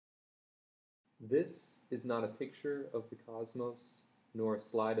This is not a picture of the cosmos, nor a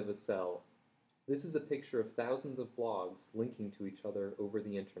slide of a cell. This is a picture of thousands of blogs linking to each other over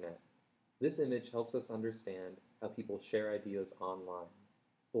the internet. This image helps us understand how people share ideas online.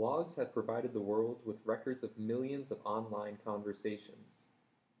 Blogs have provided the world with records of millions of online conversations.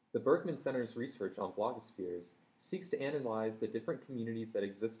 The Berkman Center's research on blogospheres seeks to analyze the different communities that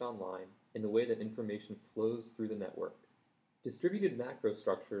exist online and the way that information flows through the network. Distributed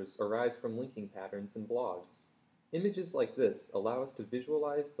macrostructures arise from linking patterns in blogs. Images like this allow us to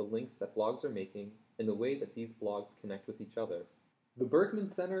visualize the links that blogs are making and the way that these blogs connect with each other. The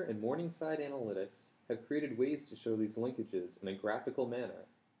Berkman Center and Morningside Analytics have created ways to show these linkages in a graphical manner.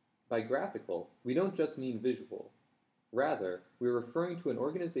 By graphical, we don't just mean visual. Rather, we're referring to an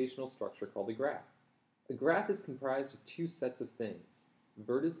organizational structure called a graph. A graph is comprised of two sets of things,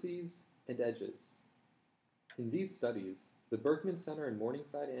 vertices and edges. In these studies, the Berkman Center and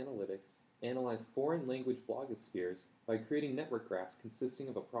Morningside Analytics analyze foreign language blogospheres by creating network graphs consisting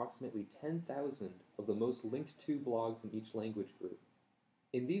of approximately 10,000 of the most linked to blogs in each language group.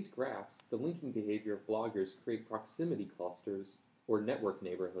 In these graphs, the linking behavior of bloggers create proximity clusters, or network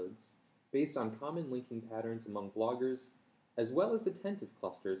neighborhoods, based on common linking patterns among bloggers, as well as attentive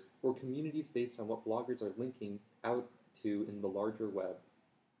clusters, or communities based on what bloggers are linking out to in the larger web.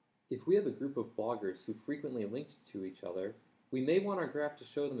 If we have a group of bloggers who frequently linked to each other, we may want our graph to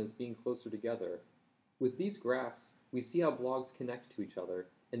show them as being closer together. With these graphs, we see how blogs connect to each other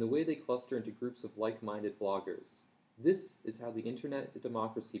and the way they cluster into groups of like-minded bloggers. This is how the Internet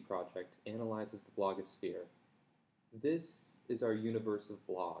Democracy Project analyzes the blogosphere. This is our universe of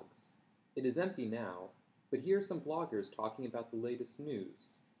blogs. It is empty now, but here are some bloggers talking about the latest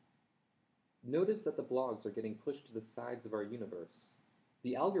news. Notice that the blogs are getting pushed to the sides of our universe.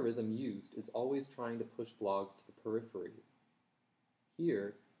 The algorithm used is always trying to push blogs to the periphery.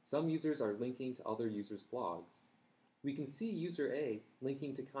 Here, some users are linking to other users' blogs. We can see user A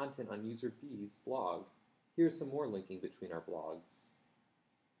linking to content on user B's blog. Here's some more linking between our blogs.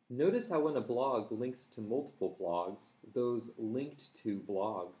 Notice how when a blog links to multiple blogs, those linked to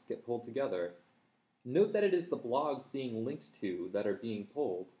blogs get pulled together. Note that it is the blogs being linked to that are being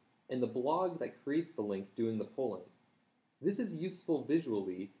pulled, and the blog that creates the link doing the pulling. This is useful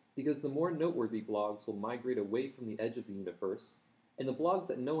visually because the more noteworthy blogs will migrate away from the edge of the universe, and the blogs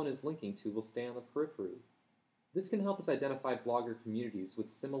that no one is linking to will stay on the periphery. This can help us identify blogger communities with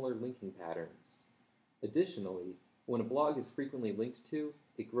similar linking patterns. Additionally, when a blog is frequently linked to,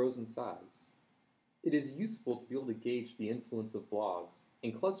 it grows in size. It is useful to be able to gauge the influence of blogs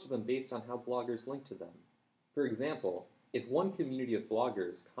and cluster them based on how bloggers link to them. For example, if one community of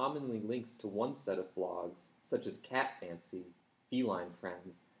bloggers commonly links to one set of blogs, such as Cat Fancy, Feline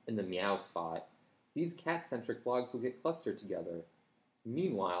Friends, and the Meow Spot, these cat-centric blogs will get clustered together.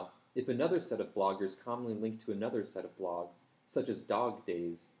 Meanwhile, if another set of bloggers commonly link to another set of blogs, such as Dog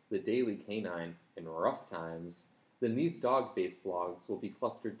Days, The Daily Canine, and Rough Times, then these dog-based blogs will be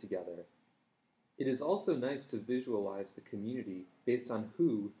clustered together. It is also nice to visualize the community based on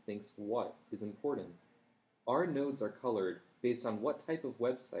who thinks what is important. Our nodes are colored based on what type of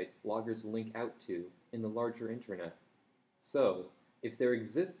websites bloggers link out to in the larger internet. So, if there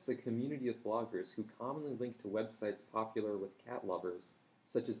exists a community of bloggers who commonly link to websites popular with cat lovers,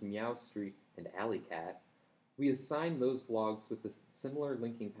 such as Meow Street and Alley Cat, we assign those blogs with a similar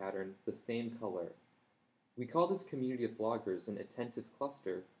linking pattern the same color. We call this community of bloggers an attentive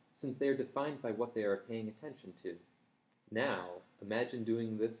cluster since they are defined by what they are paying attention to. Now, imagine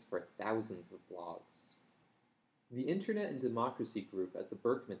doing this for thousands of blogs. The Internet and Democracy Group at the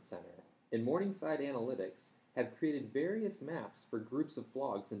Berkman Center and Morningside Analytics have created various maps for groups of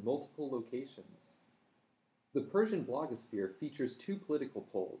blogs in multiple locations. The Persian blogosphere features two political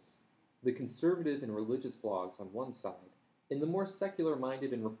poles, the conservative and religious blogs on one side, and the more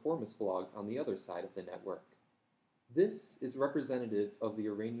secular-minded and reformist blogs on the other side of the network. This is representative of the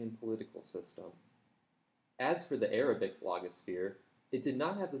Iranian political system. As for the Arabic blogosphere, it did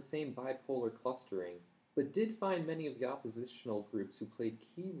not have the same bipolar clustering, but did find many of the oppositional groups who played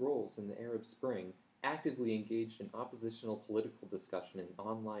key roles in the Arab Spring actively engaged in oppositional political discussion and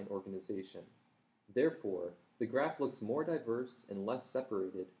online organization. Therefore, the graph looks more diverse and less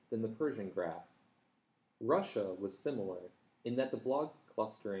separated than the Persian graph. Russia was similar in that the blog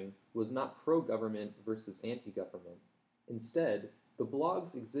clustering was not pro-government versus anti-government. Instead, the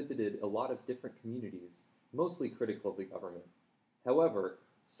blogs exhibited a lot of different communities, mostly critical of the government. However,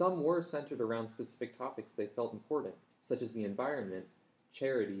 some were centered around specific topics they felt important, such as the environment,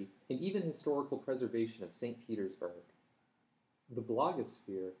 charity, and even historical preservation of St. Petersburg. The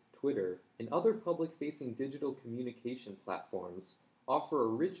blogosphere, Twitter, and other public-facing digital communication platforms offer a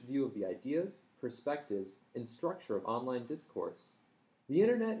rich view of the ideas, perspectives, and structure of online discourse. The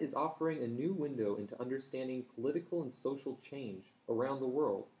internet is offering a new window into understanding political and social change around the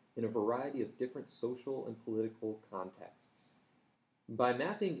world in a variety of different social and political contexts. By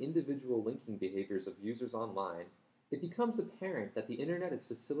mapping individual linking behaviors of users online, it becomes apparent that the internet has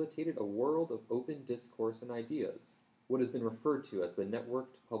facilitated a world of open discourse and ideas, what has been referred to as the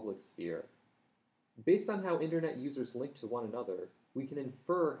networked public sphere. Based on how internet users link to one another, we can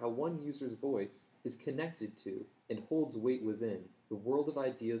infer how one user's voice is connected to and holds weight within the world of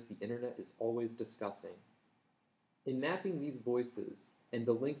ideas the internet is always discussing. In mapping these voices and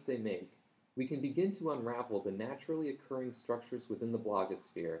the links they make, we can begin to unravel the naturally occurring structures within the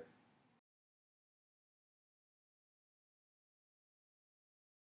blogosphere